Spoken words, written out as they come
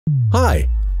Hi,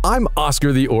 I'm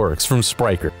Oscar the Oryx from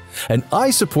Spryker, and I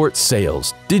support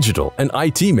sales, digital, and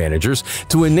IT managers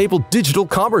to enable digital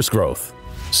commerce growth.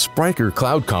 Spryker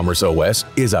Cloud Commerce OS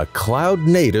is a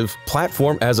cloud-native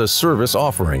platform-as-a-service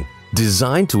offering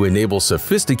designed to enable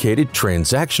sophisticated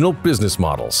transactional business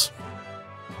models.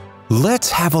 Let's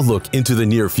have a look into the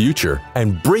near future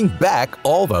and bring back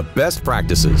all the best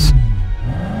practices.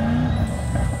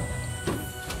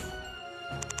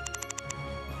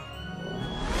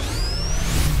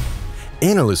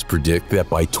 Analysts predict that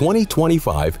by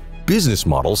 2025, business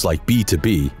models like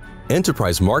B2B,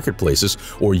 enterprise marketplaces,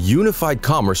 or unified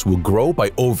commerce will grow by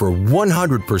over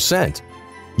 100%.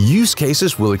 Use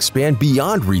cases will expand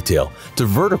beyond retail to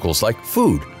verticals like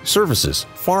food, services,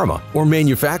 pharma, or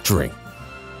manufacturing.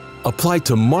 Apply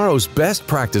tomorrow's best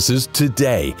practices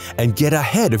today and get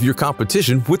ahead of your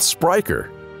competition with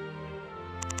Spryker.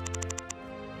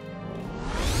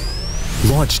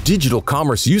 Launch digital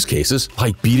commerce use cases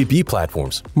like B2B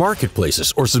platforms,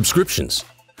 marketplaces, or subscriptions.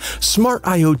 Smart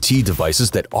IoT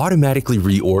devices that automatically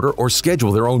reorder or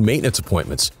schedule their own maintenance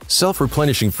appointments,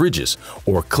 self-replenishing fridges,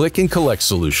 or click-and-collect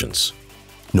solutions.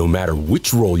 No matter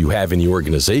which role you have in the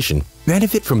organization,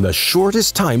 benefit from the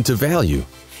shortest time to value,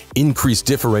 increased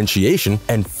differentiation,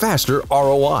 and faster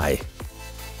ROI.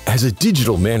 As a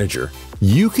digital manager,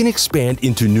 you can expand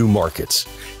into new markets,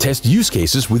 test use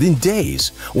cases within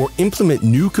days, or implement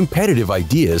new competitive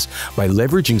ideas by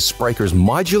leveraging Spryker's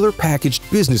modular packaged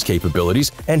business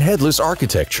capabilities and headless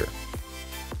architecture.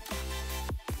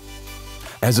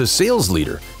 As a sales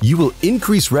leader, you will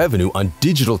increase revenue on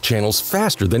digital channels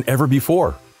faster than ever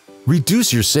before.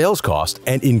 Reduce your sales cost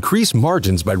and increase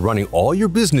margins by running all your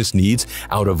business needs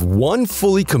out of one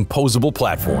fully composable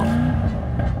platform.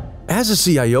 As a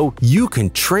CIO, you can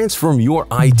transform your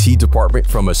IT department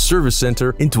from a service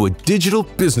center into a digital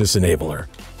business enabler.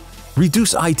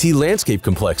 Reduce IT landscape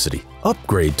complexity,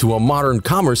 upgrade to a modern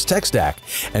commerce tech stack,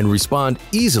 and respond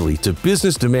easily to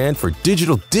business demand for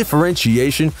digital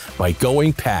differentiation by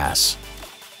going PaaS.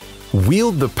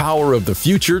 Wield the power of the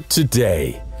future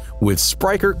today with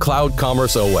Spryker Cloud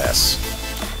Commerce OS.